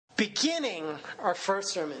beginning our first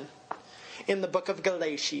sermon in the book of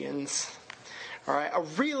Galatians. All right, a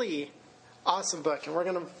really awesome book. And we're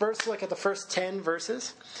going to first look at the first 10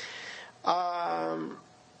 verses. And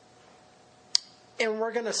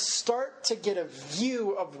we're going to start to get a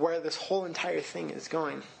view of where this whole entire thing is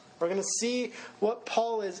going. We're going to see what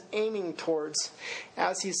Paul is aiming towards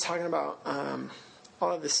as he's talking about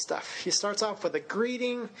all of this stuff. He starts off with a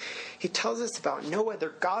greeting. He tells us about no other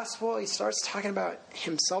gospel. He starts talking about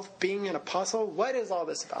himself being an apostle. What is all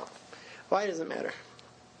this about? Why does it matter?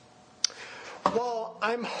 Well,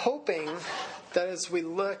 I'm hoping that as we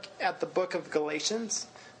look at the book of Galatians,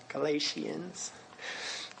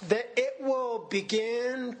 that it will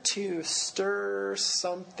begin to stir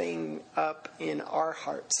something up in our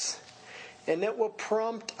hearts. And it will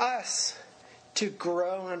prompt us to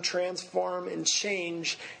grow and transform and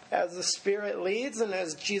change as the Spirit leads and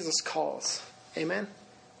as Jesus calls. Amen?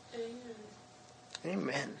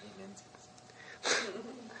 Amen.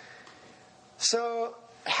 So,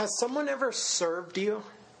 has someone ever served you?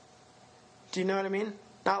 Do you know what I mean?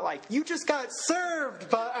 Not like, you just got served,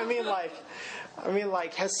 but I mean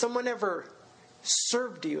like, has someone ever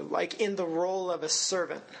served you, like in the role of a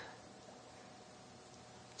servant?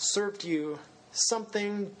 Served you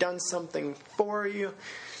something, done something for you,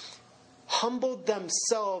 humbled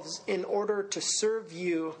themselves in order to serve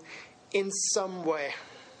you in some way.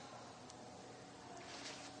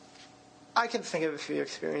 I can think of a few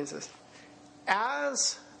experiences.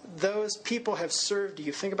 As those people have served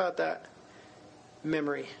you, think about that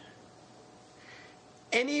memory.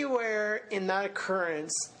 Anywhere in that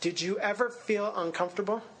occurrence, did you ever feel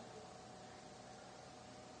uncomfortable?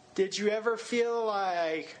 Did you ever feel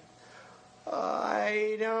like,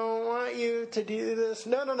 I don't want you to do this?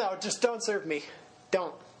 No, just don't serve me.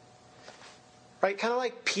 Don't. Right? Kind of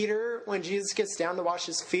like Peter when Jesus gets down to wash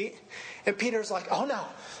his feet. And Peter's like, oh no,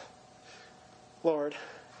 Lord,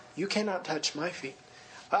 you cannot touch my feet.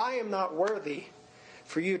 I am not worthy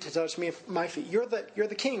for you to touch my feet. You're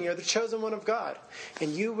the king. You're the chosen one of God.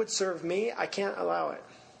 And you would serve me? I can't allow it.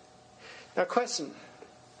 Now, question.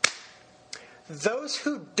 Those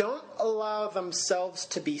who don't allow themselves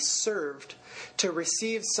to be served, to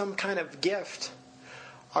receive some kind of gift,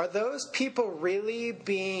 are those people really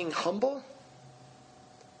being humble?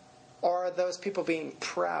 Or are those people being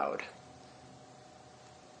proud?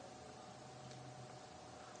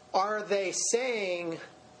 Are they saying,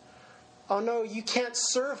 oh no, you can't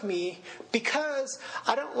serve me because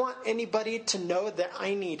I don't want anybody to know that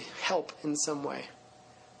I need help in some way.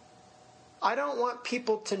 I don't want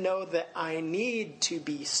people to know that I need to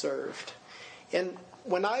be served. And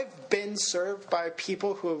when I've been served by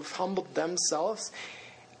people who have humbled themselves,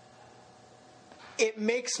 it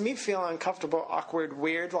makes me feel uncomfortable, awkward,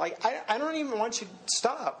 weird. Like, I don't even want you to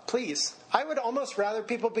stop, please. I would almost rather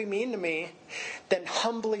people be mean to me than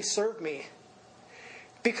humbly serve me.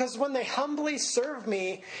 Because when they humbly serve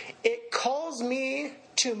me, it calls me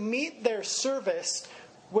to meet their service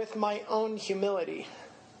with my own humility.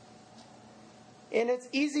 And it's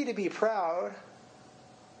easy to be proud.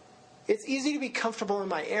 It's easy to be comfortable in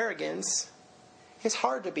my arrogance. It's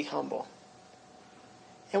hard to be humble.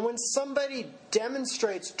 And when somebody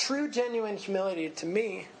demonstrates true, genuine humility to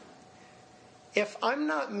me, if I'm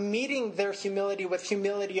not meeting their humility with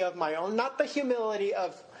humility of my own, not the humility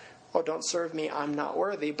of, oh, don't serve me, I'm not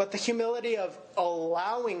worthy, but the humility of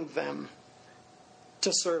allowing them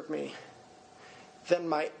to serve me, then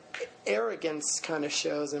my arrogance kind of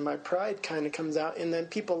shows and my pride kind of comes out, and then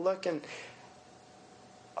people look and,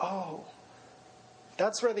 oh,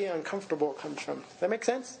 that's where the uncomfortable comes from. Does that make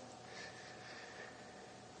sense?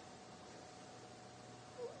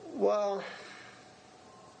 Well,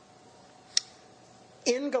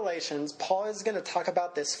 in Galatians, Paul is going to talk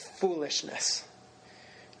about this foolishness.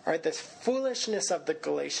 All right, this foolishness of the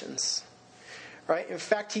Galatians. Right? In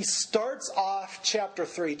fact, he starts off chapter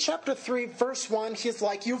 3. Chapter 3, verse 1, he's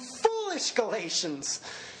like, you foolish Galatians.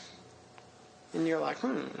 And you're like,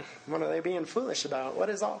 what are they being foolish about? What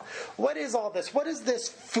is all this? What is this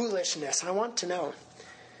foolishness? I want to know.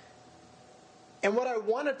 And what I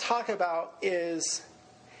want to talk about is,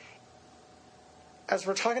 as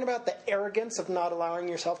we're talking about the arrogance of not allowing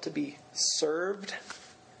yourself to be served,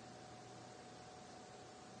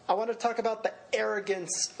 I want to talk about the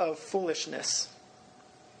arrogance of foolishness.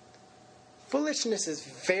 Foolishness is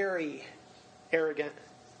very arrogant.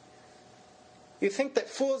 You think that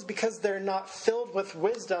fools, because they're not filled with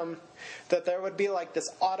wisdom, that there would be like this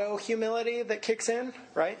auto-humility that kicks in,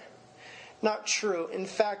 right? Not true. In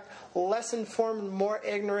fact, less informed, more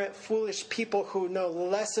ignorant, foolish people who know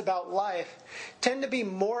less about life tend to be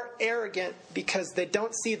more arrogant because they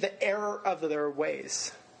don't see the error of their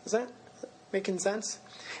ways. Is that making sense?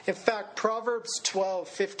 In fact, Proverbs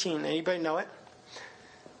 12:15, anybody know it?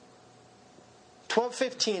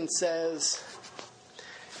 12:15 says,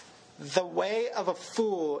 "The way of a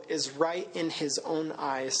fool is right in his own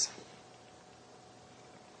eyes."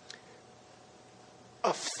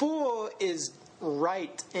 A fool is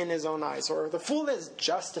right in his own eyes, or the fool is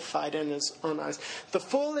justified in his own eyes. The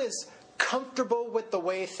fool is comfortable with the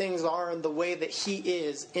way things are and the way that he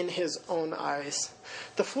is in his own eyes.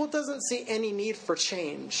 The fool doesn't see any need for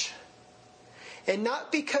change. And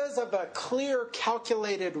not because of a clear,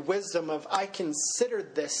 calculated wisdom of, I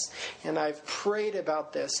considered this, and I've prayed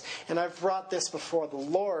about this, and I've brought this before the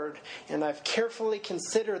Lord, and I've carefully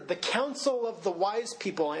considered the counsel of the wise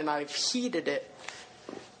people, and I've heeded it.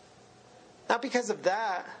 Not because of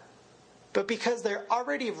that, but because they're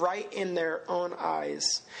already right in their own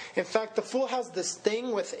eyes. In fact, the fool has this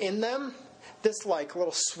thing within them, this like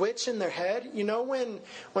little switch in their head. You know when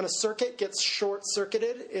a circuit gets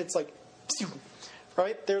short-circuited, it's like,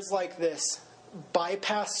 right? There's like this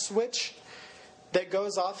bypass switch that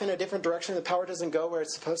goes off in a different direction. The power doesn't go where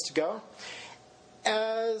it's supposed to go.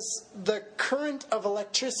 As the current of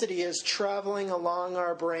electricity is traveling along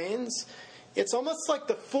our brains, it's almost like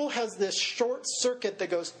the fool has this short circuit that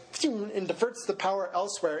goes and diverts the power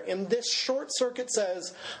elsewhere. And this short circuit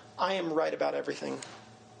says, I am right about everything.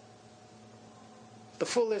 The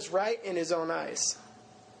fool is right in his own eyes.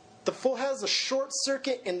 The fool has a short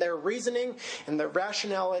circuit in their reasoning, in their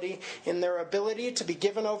rationality, in their ability to be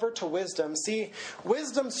given over to wisdom. See,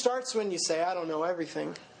 wisdom starts when you say, I don't know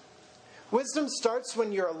everything. Wisdom starts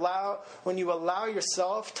when you allow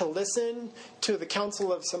yourself to listen to the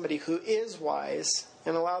counsel of somebody who is wise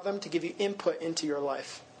and allow them to give you input into your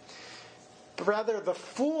life. But rather, the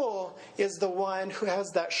fool is the one who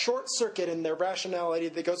has that short circuit in their rationality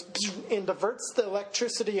that goes and diverts the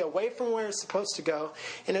electricity away from where it's supposed to go.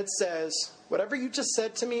 And it says, whatever you just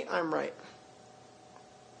said to me, I'm right.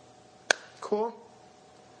 Cool?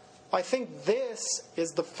 I think this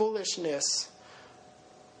is the foolishness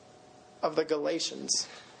of the Galatians.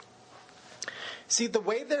 See, the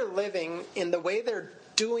way they're living and the way they're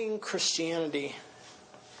doing Christianity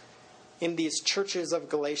in these churches of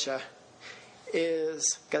Galatia, they're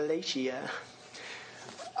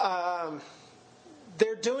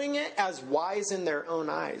doing it as wise in their own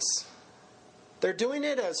eyes. They're doing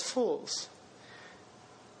it as fools.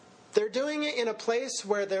 They're doing it in a place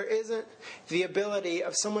where there isn't the ability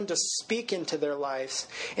of someone to speak into their lives.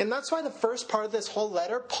 And that's why the first part of this whole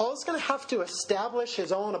letter, Paul's going to have to establish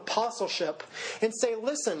his own apostleship and say,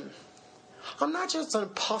 listen, I'm not just an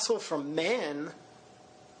apostle from man.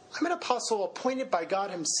 I'm an apostle appointed by God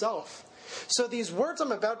himself. So these words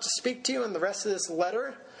I'm about to speak to you in the rest of this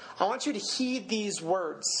letter, I want you to heed these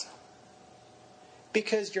words.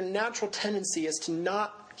 Because your natural tendency is to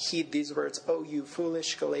not heed these words. Oh, you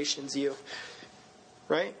foolish Galatians, you.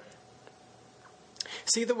 Right?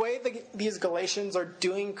 See, the way these Galatians are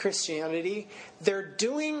doing Christianity, they're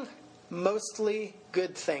doing mostly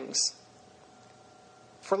good things.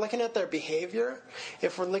 If we're looking at their behavior,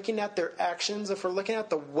 if we're looking at their actions, if we're looking at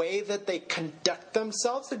the way that they conduct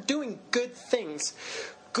themselves, they're doing good things.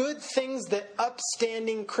 Good things that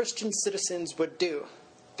upstanding Christian citizens would do.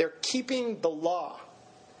 They're keeping the law.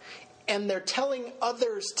 And they're telling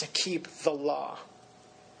others to keep the law.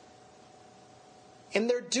 And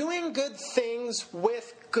they're doing good things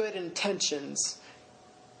with good intentions.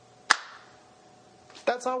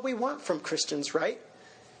 That's all we want from Christians, right?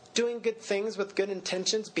 Doing good things with good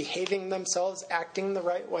intentions, behaving themselves, acting the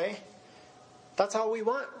right way. That's all we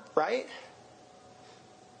want, right?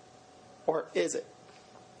 Or is it?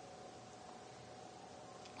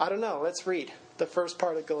 I don't know. Let's read the first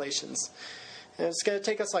part of Galatians. And it's going to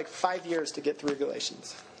take us like 5 years to get through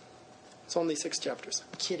Galatians. It's only 6 chapters.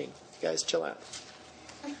 I'm kidding. You guys, chill out.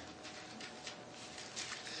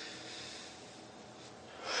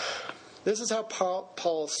 This is how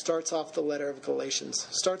Paul starts off the letter of Galatians.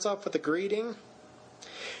 Starts off with a greeting.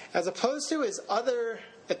 As opposed to his other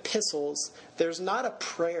epistles, there's not a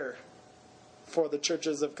prayer for the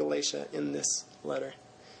churches of Galatia in this letter.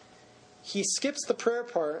 He skips the prayer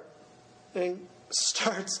part and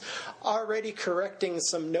starts already correcting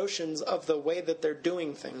some notions of the way that they're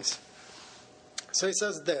doing things. So he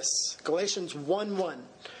says this, Galatians 1:1,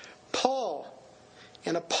 Paul,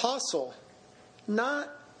 an apostle, not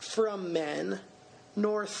from men,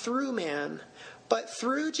 nor through man, but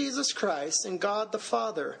through Jesus Christ and God the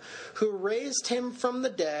Father, who raised him from the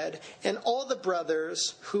dead, and all the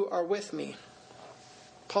brothers who are with me.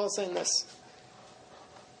 Paul's saying this.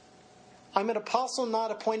 I'm an apostle not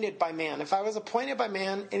appointed by man. If I was appointed by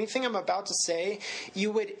man, anything I'm about to say,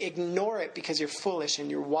 you would ignore it because you're foolish and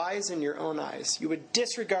you're wise in your own eyes. You would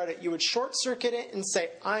disregard it. You would short circuit it and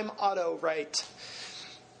say, I'm auto right.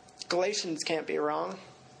 Galatians can't be wrong.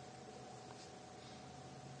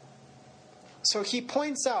 So he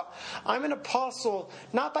points out, I'm an apostle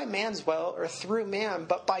not by man's will or through man,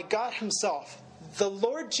 but by God himself. The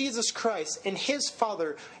Lord Jesus Christ and his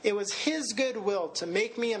Father, it was his good will to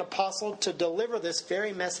make me an apostle to deliver this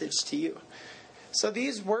very message to you. So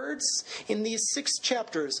these words in these 6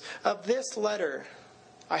 chapters of this letter,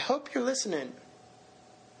 I hope you're listening,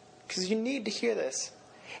 because you need to hear this.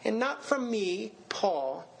 And not from me,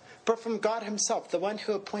 Paul, but from God himself, the one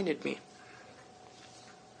who appointed me.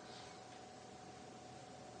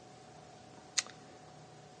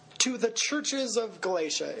 To the churches of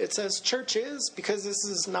Galatia. It says churches because this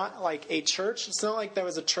is not like a church. It's not like there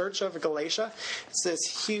was a church of Galatia. It's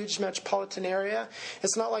this huge metropolitan area.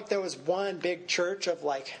 It's not like there was one big church of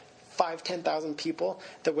like 5,000-10,000 people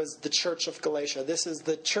that was the church of Galatia. This is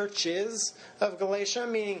the churches of Galatia,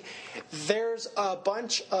 meaning there's a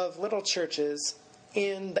bunch of little churches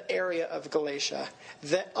in the area of Galatia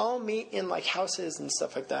that all meet in like houses and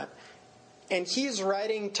stuff like that. And he's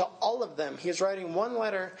writing to all of them. He's writing one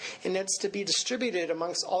letter, and it's to be distributed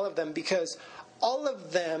amongst all of them because all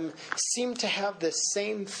of them seem to have the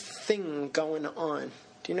same thing going on.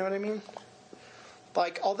 Do you know what I mean?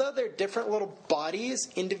 Like, although they're different little bodies,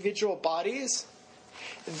 individual bodies,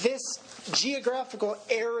 this geographical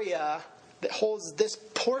area that holds this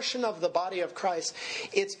portion of the body of Christ,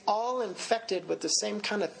 it's all infected with the same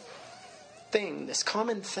kind of thing, this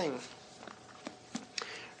common thing.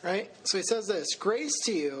 Right? So he says this, grace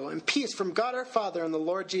to you and peace from God our Father and the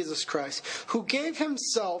Lord Jesus Christ, who gave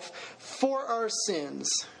himself for our sins.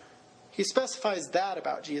 He specifies that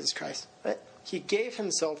about Jesus Christ. Right? He gave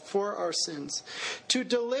himself for our sins to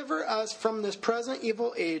deliver us from this present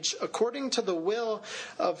evil age according to the will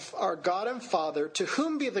of our God and Father, to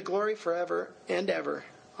whom be the glory forever and ever.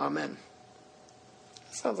 Amen.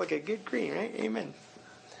 Sounds like a good greeting, right? Amen.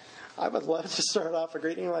 I would love to start off a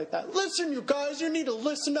greeting like that. Listen, you guys, you need to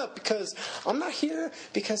listen up because I'm not here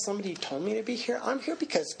because somebody told me to be here. I'm here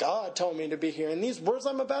because God told me to be here. And these words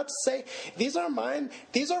I'm about to say, these are mine.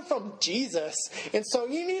 These are from Jesus. And so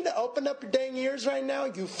you need to open up your dang ears right now,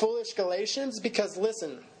 you foolish Galatians, because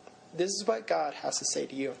listen, this is what God has to say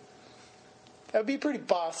to you. That would be pretty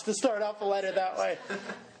boss to start off a letter that way.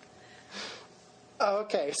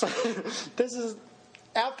 Okay, so this is...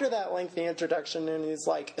 After that lengthy introduction, and he's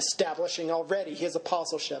like establishing already his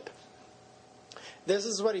apostleship, this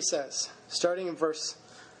is what he says, starting in verse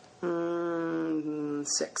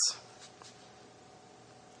 6.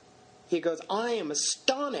 He goes, I am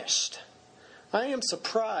astonished. I am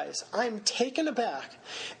surprised. I am taken aback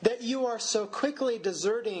that you are so quickly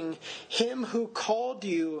deserting him who called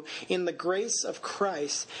you in the grace of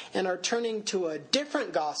Christ and are turning to a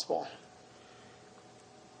different gospel.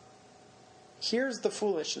 Here's the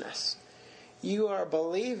foolishness. You are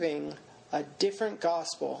believing a different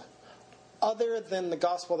gospel other than the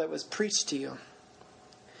gospel that was preached to you.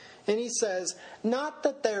 And he says, not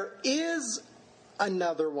that there is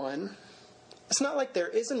another one. It's not like there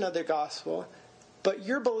is another gospel, but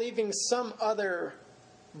you're believing some other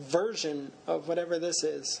version of whatever this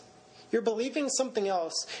is. You're believing something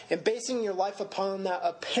else and basing your life upon that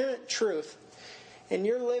apparent truth. And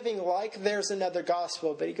you're living like there's another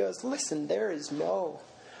gospel. But he goes, listen, there is no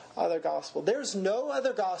other gospel. There's no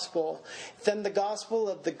other gospel than the gospel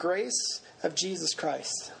of the grace of Jesus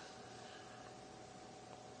Christ.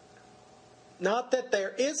 Not that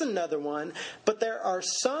there is another one, but there are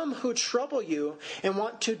some who trouble you and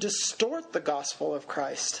want to distort the gospel of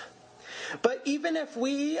Christ. But even if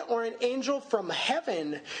we or an angel from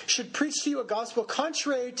heaven should preach to you a gospel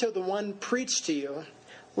contrary to the one preached to you,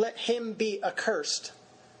 let him be accursed.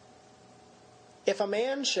 If a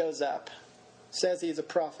man shows up, says he's a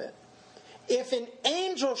prophet. If an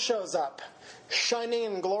angel shows up, shining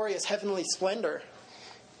in glorious heavenly splendor,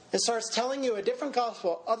 and starts telling you a different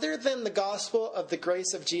gospel other than the gospel of the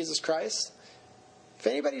grace of Jesus Christ, if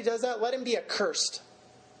anybody does that, let him be accursed.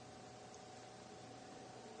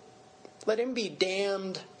 Let him be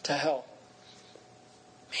damned to hell.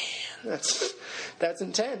 Man, that's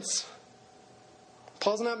intense.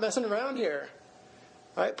 Paul's not messing around here.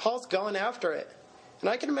 Right? Paul's going after it. And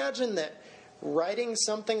I can imagine that writing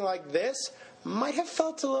something like this might have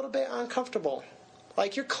felt a little bit uncomfortable.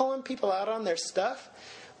 Like you're calling people out on their stuff.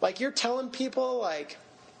 Like you're telling people like,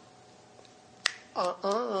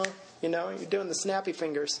 you know, you're doing the snappy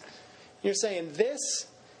fingers. You're saying this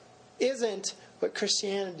isn't what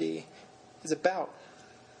Christianity is about.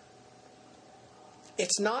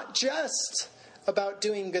 It's not just about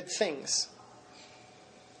doing good things.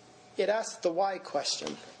 It asks the why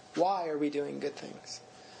question. Why are we doing good things?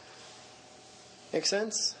 Make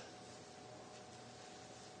sense?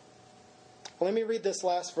 Let me read this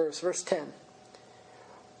last verse, verse 10.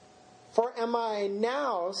 For am I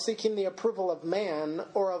now seeking the approval of man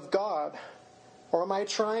or of God? Or am I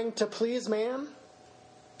trying to please man?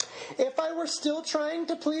 If I were still trying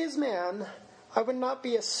to please man, I would not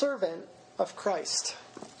be a servant of Christ.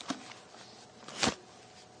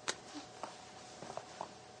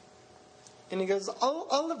 And he goes,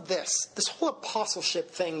 all of this whole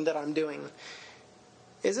apostleship thing that I'm doing,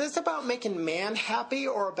 is this about making man happy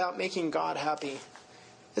or about making God happy?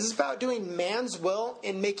 Is this about doing man's will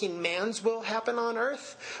and making man's will happen on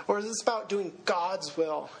earth? Or is this about doing God's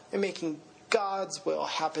will and making God's will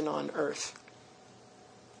happen on earth?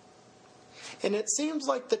 And it seems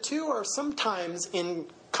like the two are sometimes in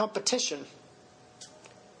competition.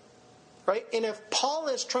 Right? And if Paul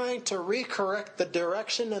is trying to recorrect the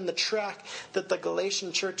direction and the track that the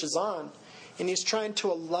Galatian church is on, and he's trying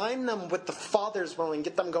to align them with the Father's will and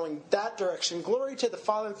get them going that direction, glory to the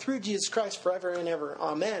Father through Jesus Christ forever and ever.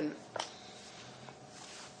 Amen.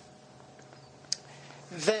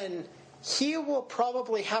 Then he will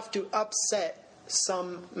probably have to upset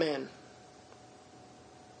some men.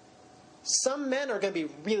 Some men are going to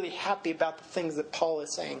be really happy about the things that Paul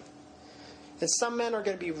is saying. And some men are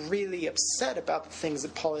going to be really upset about the things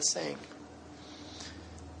that Paul is saying.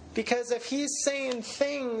 Because if he's saying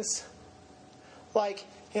things like,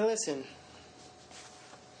 hey, listen,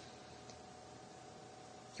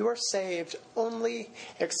 you are saved only,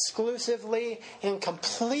 exclusively, and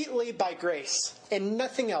completely by grace, and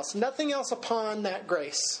nothing else upon that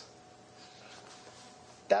grace.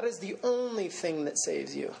 That is the only thing that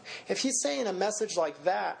saves you. If he's saying a message like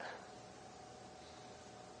that,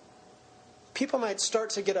 people might start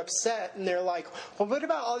to get upset, and they're like, well, what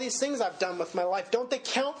about all these things I've done with my life? Don't they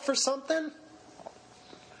count for something?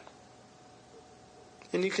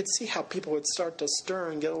 And you could see how people would start to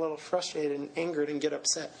stir and get a little frustrated and angered and get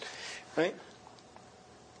upset, right?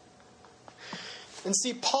 And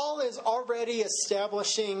see, Paul is already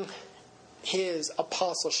establishing his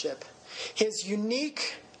apostleship, his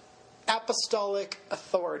unique apostolic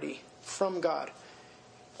authority from God.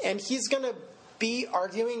 And he's going to be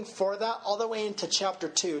arguing for that all the way into chapter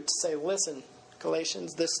 2 to say, listen,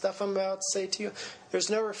 Galatians, this stuff I'm about to say to you, there's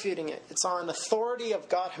no refuting it. It's on authority of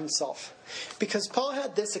God himself. Because Paul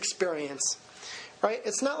had this experience, right?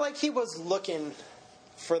 It's not like he was looking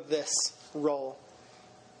for this role.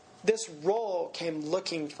 This role came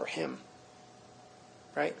looking for him,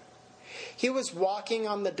 right? He was walking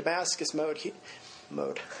on the Damascus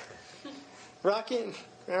Rocking.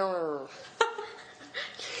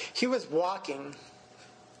 He was walking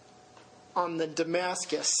on the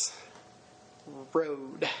Damascus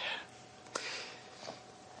road,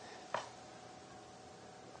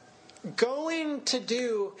 going to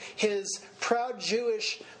do his proud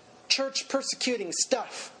Jewish church persecuting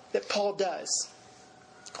stuff that Paul does,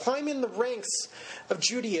 climbing the ranks of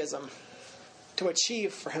Judaism to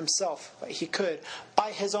achieve for himself what he could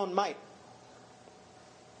by his own might.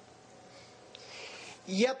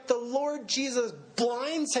 Yet the Lord Jesus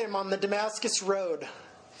blinds him on the Damascus road,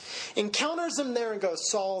 encounters him there and goes,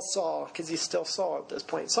 Saul, Saul, because he's still Saul at this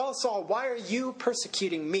point. Saul, Saul, why are you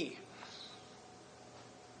persecuting me?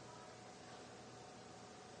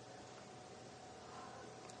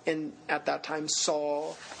 And at that time,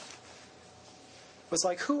 Saul was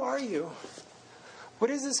like, who are you? What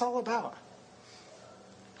is this all about?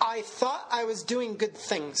 I thought I was doing good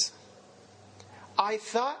things. I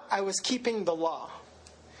thought I was keeping the law.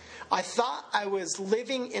 I thought I was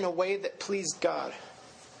living in a way that pleased God.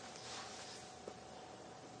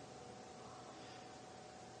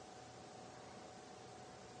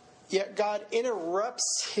 Yet God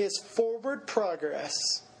interrupts his forward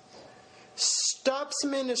progress, stops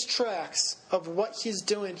him in his tracks of what he's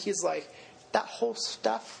doing. He's like, that whole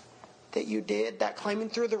stuff that you did, that climbing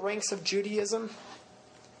through the ranks of Judaism,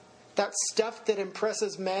 that stuff that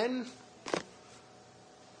impresses men,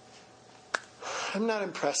 I'm not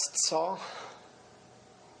impressed, Saul.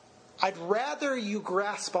 I'd rather you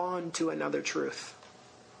grasp on to another truth.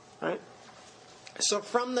 Right? So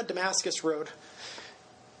from the Damascus road,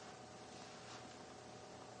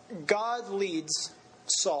 God leads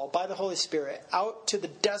Saul by the Holy Spirit out to the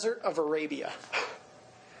desert of Arabia.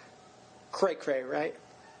 Cray, right?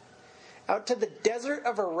 Out to the desert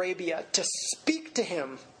of Arabia to speak to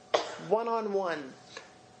him one-on-one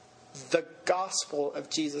the gospel of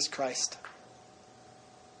Jesus Christ.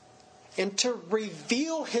 and to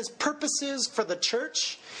reveal his purposes for the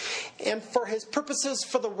church and for his purposes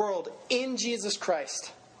for the world in Jesus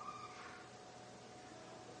Christ.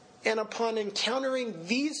 And upon encountering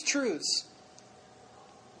these truths,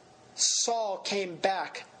 Saul came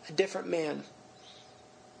back a different man.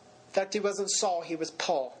 In fact, he wasn't Saul, he was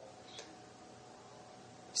Paul.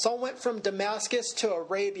 Saul went from Damascus to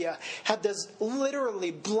Arabia, had this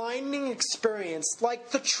literally blinding experience,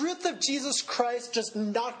 like the truth of Jesus Christ just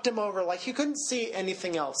knocked him over, like he couldn't see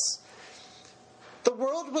anything else. The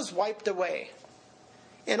world was wiped away,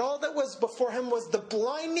 and all that was before him was the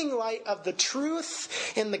blinding light of the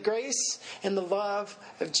truth and the grace and the love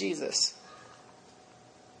of Jesus.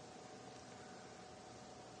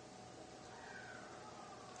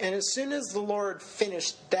 And as soon as the Lord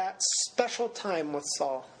finished that special time with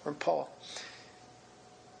Saul or Paul,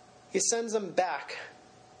 he sends him back,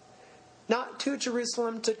 not to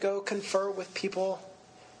Jerusalem to go confer with people,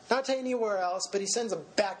 not to anywhere else, but he sends him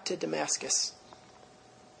back to Damascus.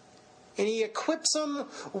 And he equips him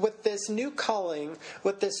with this new calling,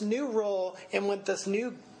 with this new role, and with this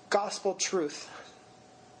new gospel truth.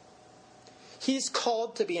 He's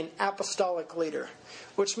called to be an apostolic leader,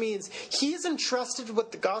 which means he's entrusted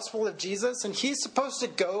with the gospel of Jesus, and he's supposed to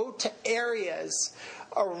go to areas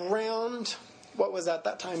around what was at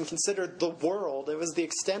that time considered the world. It was the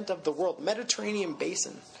extent of the world, Mediterranean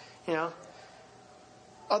basin,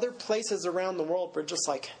 Other places around the world were just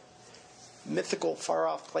like mythical,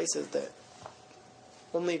 far-off places that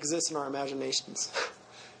only exist in our imaginations.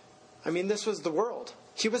 I mean, this was the world.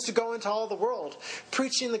 He was to go into all the world,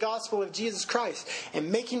 preaching the gospel of Jesus Christ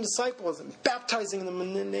and making disciples and baptizing them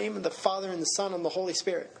in the name of the Father and the Son and the Holy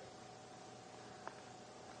Spirit.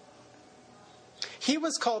 He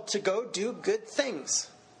was called to go do good things.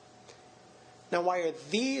 Now, why are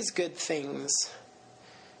these good things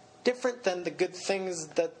different than the good things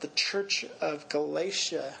that the churches of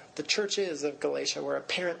Galatia were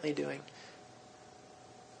apparently doing?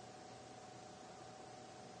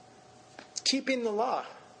 Keeping the law,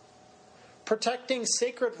 protecting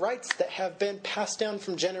sacred rights that have been passed down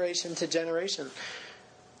from generation to generation.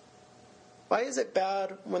 Why is it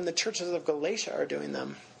bad when the churches of Galatia are doing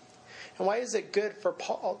them? And why is it good for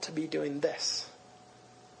Paul to be doing this?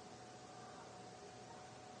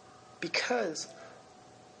 Because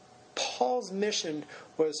Paul's mission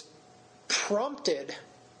was prompted,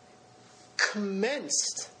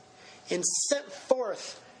 commenced, and sent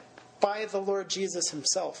forth by the Lord Jesus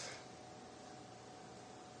himself.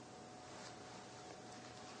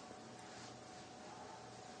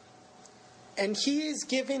 And he is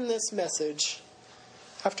giving this message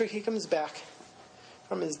after he comes back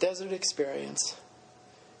from his desert experience.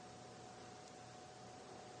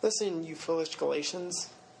 Listen, you foolish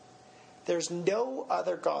Galatians, there's no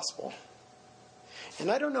other gospel.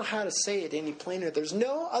 And I don't know how to say it any plainer. There's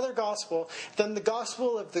no other gospel than the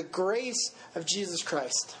gospel of the grace of Jesus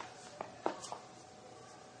Christ.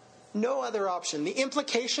 No other option. The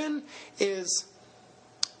implication is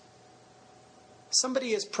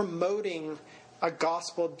somebody is promoting a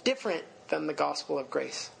gospel different than the gospel of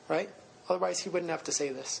grace, right? Otherwise, he wouldn't have to say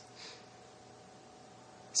this.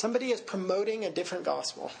 Somebody is promoting a different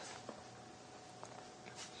gospel.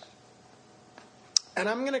 And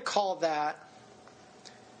I'm going to call that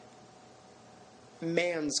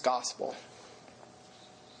man's gospel,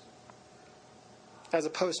 as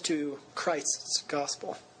opposed to Christ's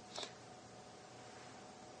gospel.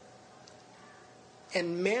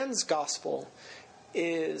 And man's gospel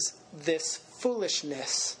is this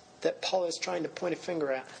foolishness that Paul is trying to point a finger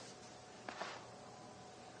at.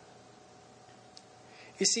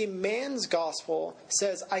 You see, man's gospel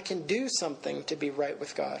says I can do something to be right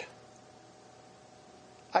with God.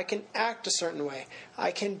 I can act a certain way.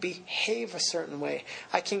 I can behave a certain way.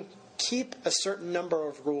 I can keep a certain number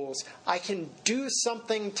of rules. I can do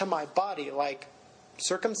something to my body, like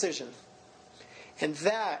circumcision. And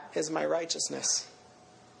that is my righteousness.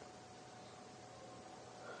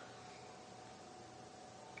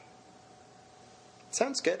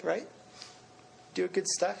 Sounds good, right? Do good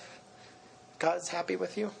stuff. God's happy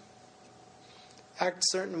with you. Act a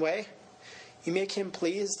certain way. You make him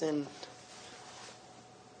pleased and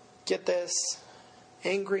get this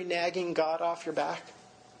angry, nagging God off your back.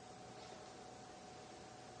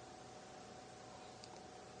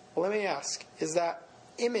 Well, let me ask, is that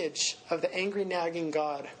image of the angry, nagging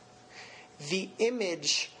God the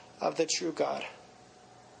image of the true God?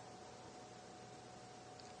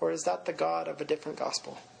 Or is that the God of a different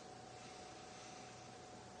gospel?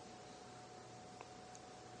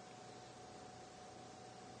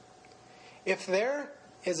 If there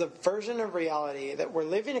is a version of reality that we're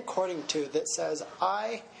living according to that says,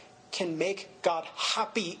 I can make God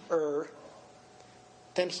happier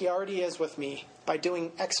than he already is with me by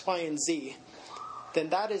doing X, Y, and Z, then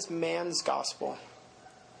that is man's gospel.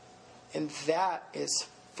 And that is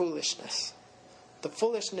foolishness. The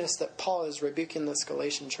foolishness that Paul is rebuking this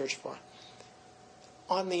Galatian church for.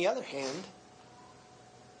 On the other hand,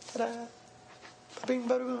 ta-da, bing,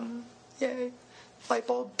 ba-boom, yay, light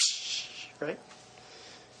bulb, psh, right?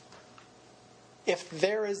 If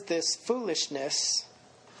there is this foolishness,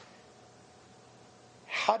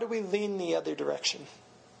 how do we lean the other direction?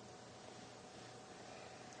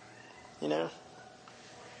 You know?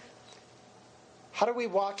 How do we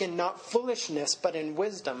walk in not foolishness, but in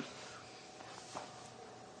wisdom?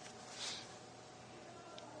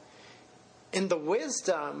 And the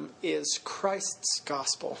wisdom is Christ's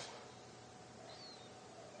gospel.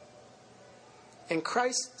 And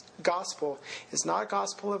Christ's gospel is not a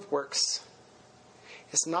gospel of works.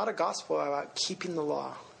 It's not a gospel about keeping the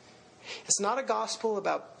law. It's not a gospel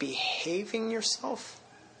about behaving yourself.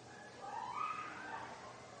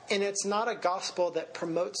 And it's not a gospel that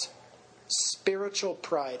promotes spiritual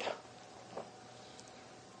pride.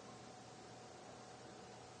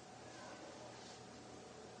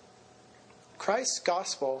 Christ's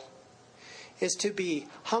gospel is to be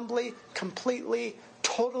humbly, completely,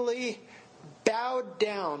 totally bowed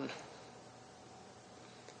down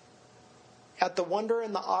at the wonder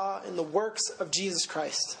and the awe and the works of Jesus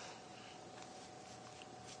Christ.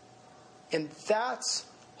 And that's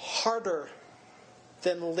harder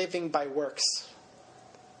than living by works.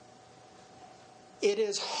 It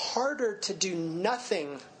is harder to do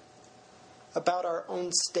nothing about our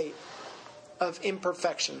own state of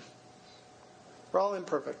imperfection. We're all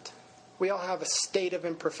imperfect. We all have a state of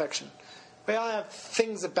imperfection. We all have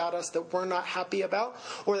things about us that we're not happy about,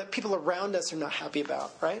 or that people around us are not happy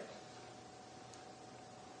about, right?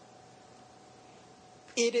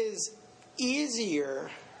 It is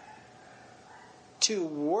easier to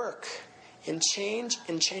work and change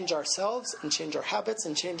ourselves and change our habits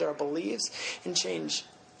and change our beliefs and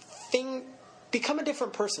become a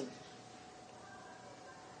different person.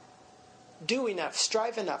 Do enough,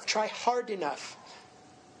 strive enough, try hard enough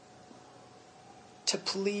to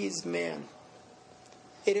please man.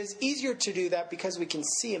 It is easier to do that because we can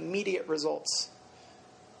see immediate results,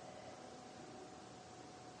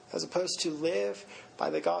 as opposed to live by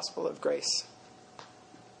the gospel of grace.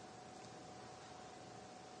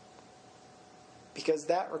 Because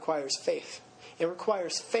that requires faith. It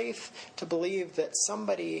requires faith to believe that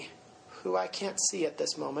somebody who I can't see at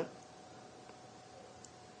this moment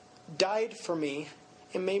died for me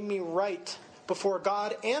and made me right before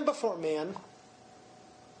God and before man.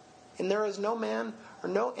 And there is no man or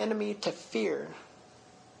no enemy to fear,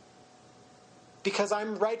 because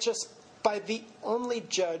I'm righteous by the only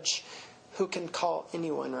judge who can call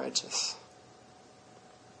anyone righteous.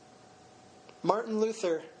 Martin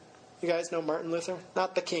Luther, you guys know Martin Luther?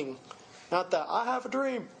 Not the king. Not the, I have a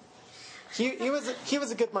dream. He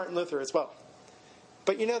was a good Martin Luther as well.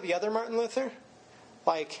 But you know the other Martin Luther?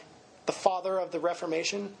 Like the father of the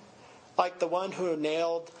Reformation? Like the one who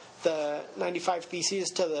nailed the 95 Theses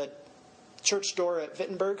to the church door at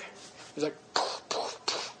Wittenberg? He was like,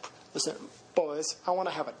 listen, boys, I want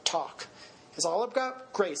to have a talk. It's all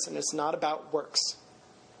about grace and it's not about works.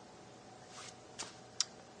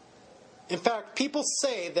 In fact, people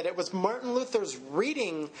say that it was Martin Luther's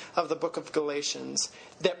reading of the book of Galatians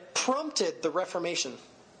that prompted the Reformation.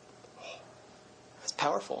 That's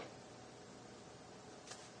powerful.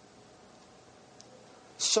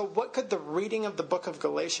 So what could the reading of the book of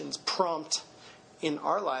Galatians prompt in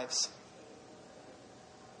our lives?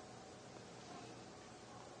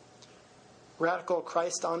 Radical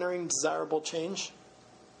Christ-honoring, desirable change?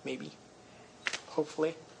 Maybe.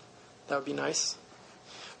 Hopefully. That would be nice.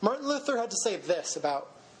 Martin Luther had to say this about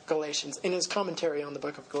Galatians in his commentary on the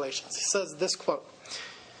book of Galatians. He says this quote,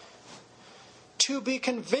 "To be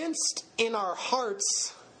convinced in our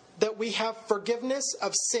hearts that we have forgiveness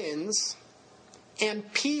of sins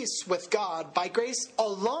and peace with God by grace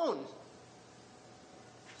alone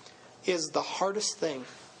is the hardest thing."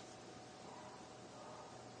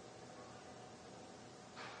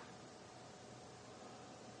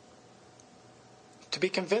 To be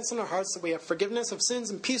convinced in our hearts that we have forgiveness of sins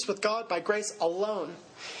and peace with God by grace alone.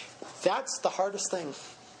 That's the hardest thing.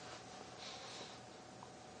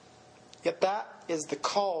 Yet that is the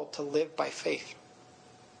call to live by faith.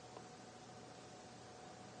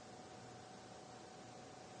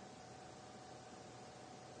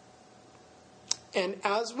 And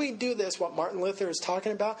as we do this, what Martin Luther is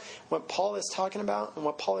talking about, what Paul is talking about, and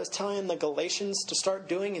what Paul is telling the Galatians to start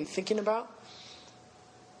doing and thinking about,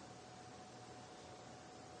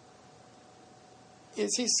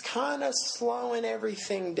 is he's kind of slowing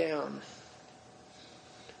everything down.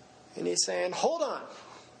 And he's saying, hold on.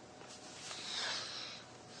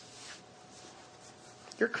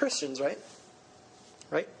 You're Christians, right?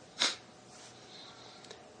 Right?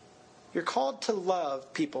 You're called to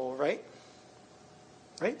love people, right?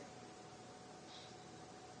 Right?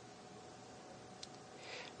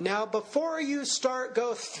 Now, before you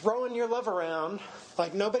go throwing your love around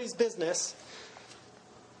like nobody's business,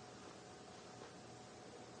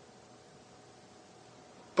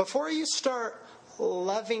 before you start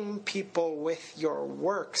loving people with your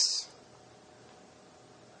works,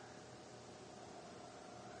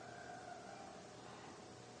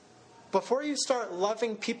 before you start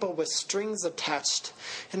loving people with strings attached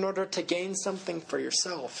in order to gain something for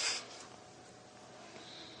yourself,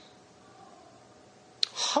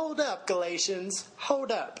 hold up, Galatians,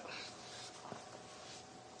 hold up.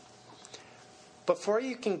 Before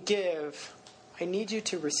you can give, I need you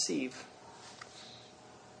to receive.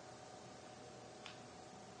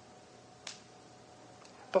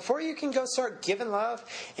 Before you can go start giving love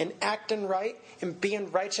and acting right and being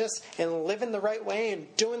righteous and living the right way and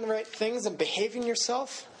doing the right things and behaving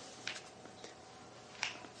yourself,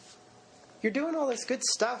 you're doing all this good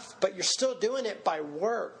stuff, but you're still doing it by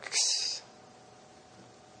works.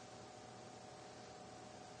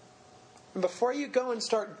 And before you go and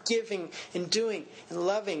start giving and doing and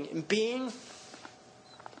loving and being,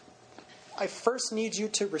 I first need you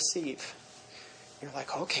to receive. You're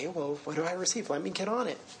like, okay, well, what do I receive? Let me get on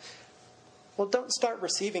it. Well, don't start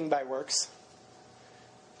receiving by works.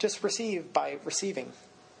 Just receive by receiving.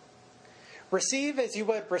 Receive as you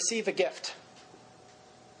would receive a gift.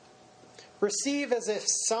 Receive as if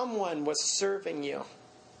someone was serving you.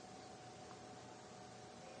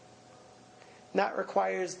 That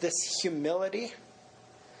requires this humility.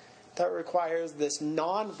 That requires this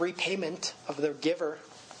non-repayment of the giver.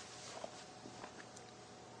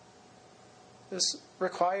 This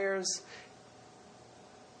requires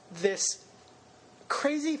this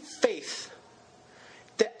crazy faith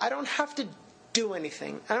that I don't have to do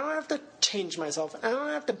anything. I don't have to change myself. I don't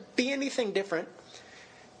have to be anything different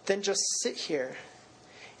than just sit here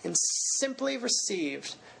and simply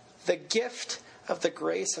receive the gift of the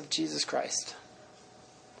grace of Jesus Christ.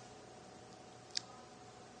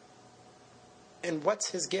 And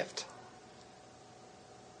what's his gift?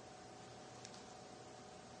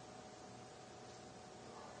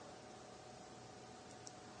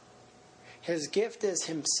 His gift is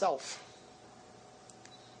himself.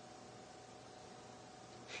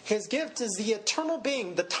 His gift is the eternal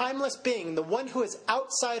being, the timeless being, the one who is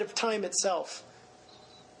outside of time itself.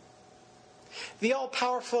 The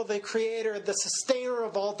all-powerful, the creator, the sustainer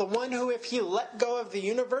of all, the one who, if he let go of the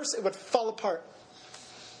universe, it would fall apart.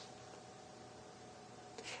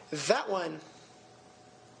 That one,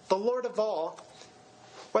 the Lord of all,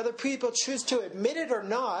 whether people choose to admit it or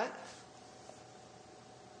not,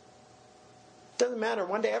 doesn't matter.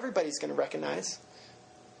 One day everybody's going to recognize.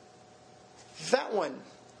 That one,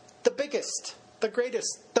 the biggest, the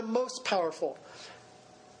greatest, the most powerful,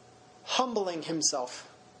 humbling himself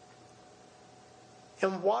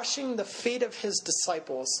and washing the feet of his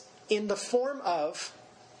disciples in the form of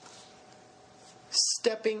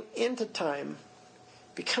stepping into time,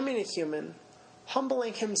 becoming a human,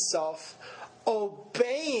 humbling himself,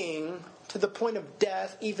 obeying to the point of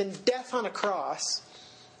death, even death on a cross,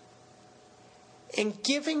 and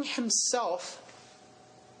giving himself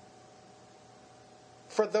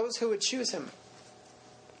for those who would choose him.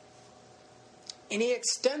 And he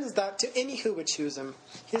extends that to any who would choose him.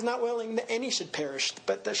 He's not willing that any should perish,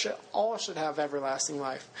 but that all should have everlasting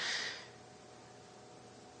life.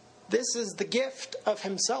 This is the gift of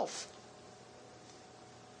himself.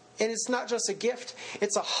 And it's not just a gift,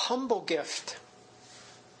 it's a humble gift.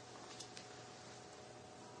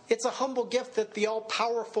 It's a humble gift that the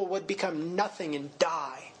all-powerful would become nothing and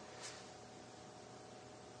die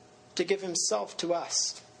to give himself to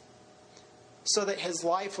us so that his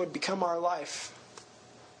life would become our life.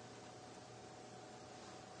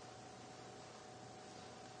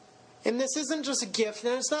 And this isn't just a gift,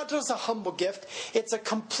 and it's not just a humble gift, it's a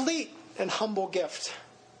complete and humble gift.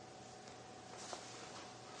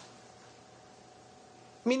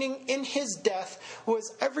 Meaning, in his death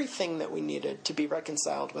was everything that we needed to be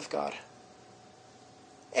reconciled with God.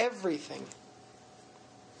 Everything.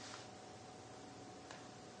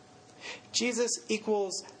 Jesus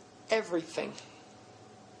equals everything.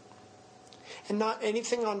 And not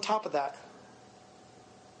anything on top of that.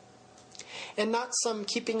 And not some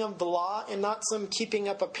keeping of the law, and not some keeping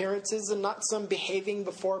up appearances, and not some behaving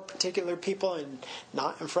before particular people and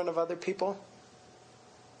not in front of other people.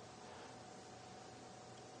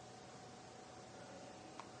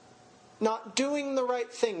 not doing the right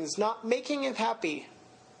things, not making him happy.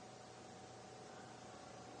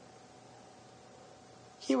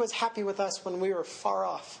 He was happy with us when we were far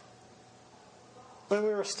off. When we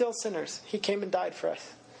were still sinners, he came and died for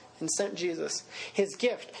us and sent Jesus. His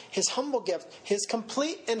gift, his humble gift, his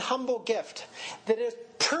complete and humble gift that is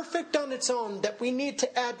perfect on its own, that we need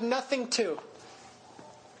to add nothing to.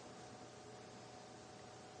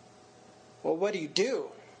 Well, what do you do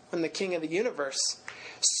when the King of the universe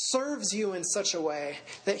serves you in such a way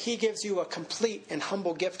that he gives you a complete and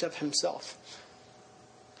humble gift of himself?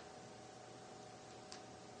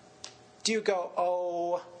 Do you go,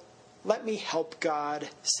 oh, let me help God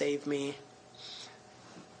save me?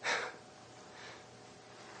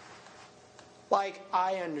 Like,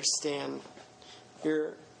 I understand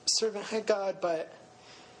you're serving God, but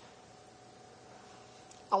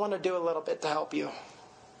I want to do a little bit to help you.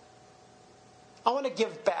 I want to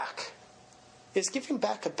give back. Is giving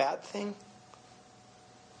back a bad thing?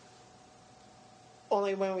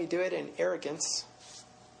 Only when we do it in arrogance.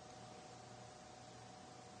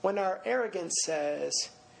 When our arrogance says,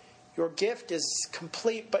 your gift is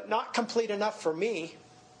complete, but not complete enough for me,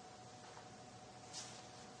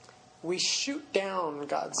 we shoot down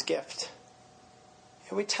God's gift.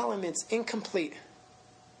 And we tell him it's incomplete.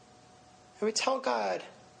 And we tell God,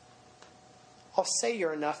 I'll say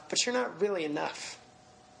you're enough, but you're not really enough.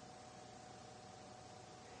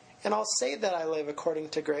 And I'll say that I live according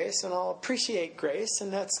to grace, and I'll appreciate grace,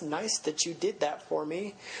 and that's nice that you did that for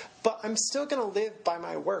me, but I'm still going to live by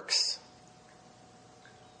my works.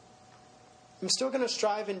 I'm still going to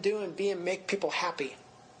strive and do and be and make people happy.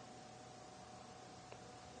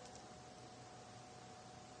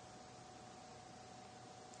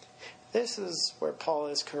 This is where Paul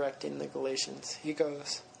is correcting the Galatians. He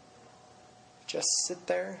goes, just sit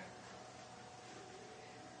there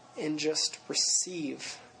and just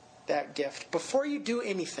receive that gift. Before you do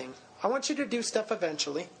anything, I want you to do stuff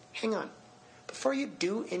eventually. Hang on. Before you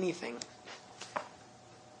do anything,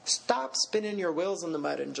 stop spinning your wheels in the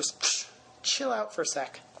mud and just chill out for a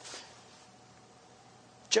sec.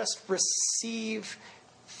 Just receive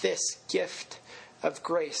this gift of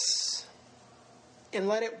grace and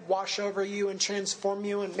let it wash over you and transform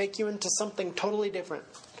you and make you into something totally different.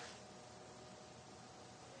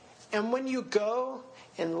 And when you go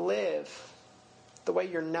and live the way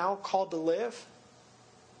you're now called to live,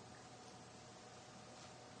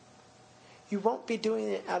 you won't be doing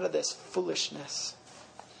it out of this foolishness.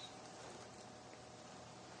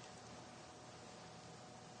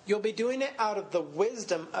 You'll be doing it out of the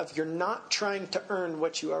wisdom of you're not trying to earn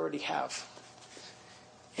what you already have.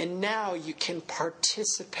 And now you can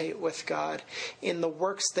participate with God in the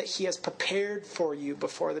works that he has prepared for you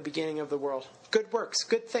before the beginning of the world. Good works,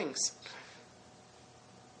 good things.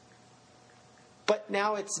 But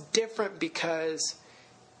now it's different because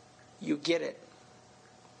you get it.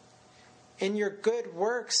 And your good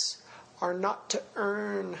works are not to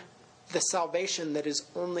earn the salvation that is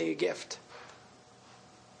only a gift.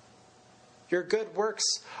 Your good works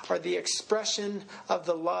are the expression of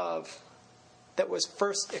the love that was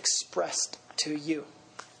first expressed to you.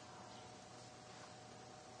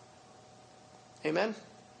 Amen?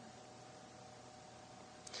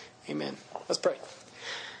 Amen. Let's pray.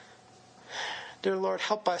 Dear Lord,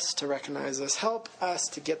 help us to recognize this. Help us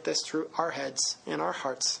to get this through our heads and our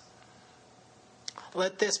hearts.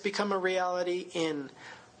 Let this become a reality in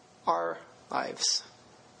our lives.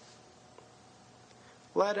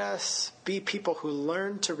 Let us be people who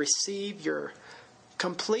learn to receive your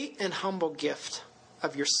complete and humble gift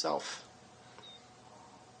of yourself.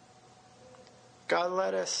 God,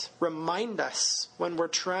 let us remind us when we're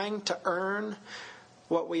trying to earn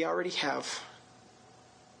what we already have.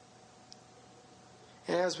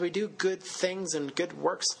 And as we do good things and good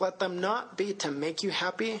works, let them not be to make you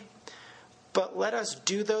happy, but let us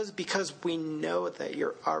do those because we know that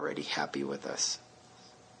you're already happy with us.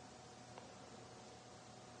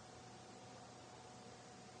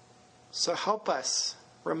 So help us,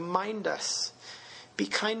 remind us, be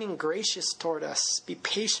kind and gracious toward us, be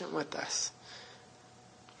patient with us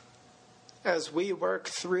as we work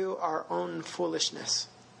through our own foolishness.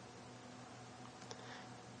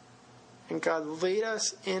 And God, lead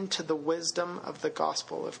us into the wisdom of the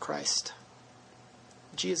gospel of Christ.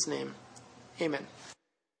 In Jesus' name, amen.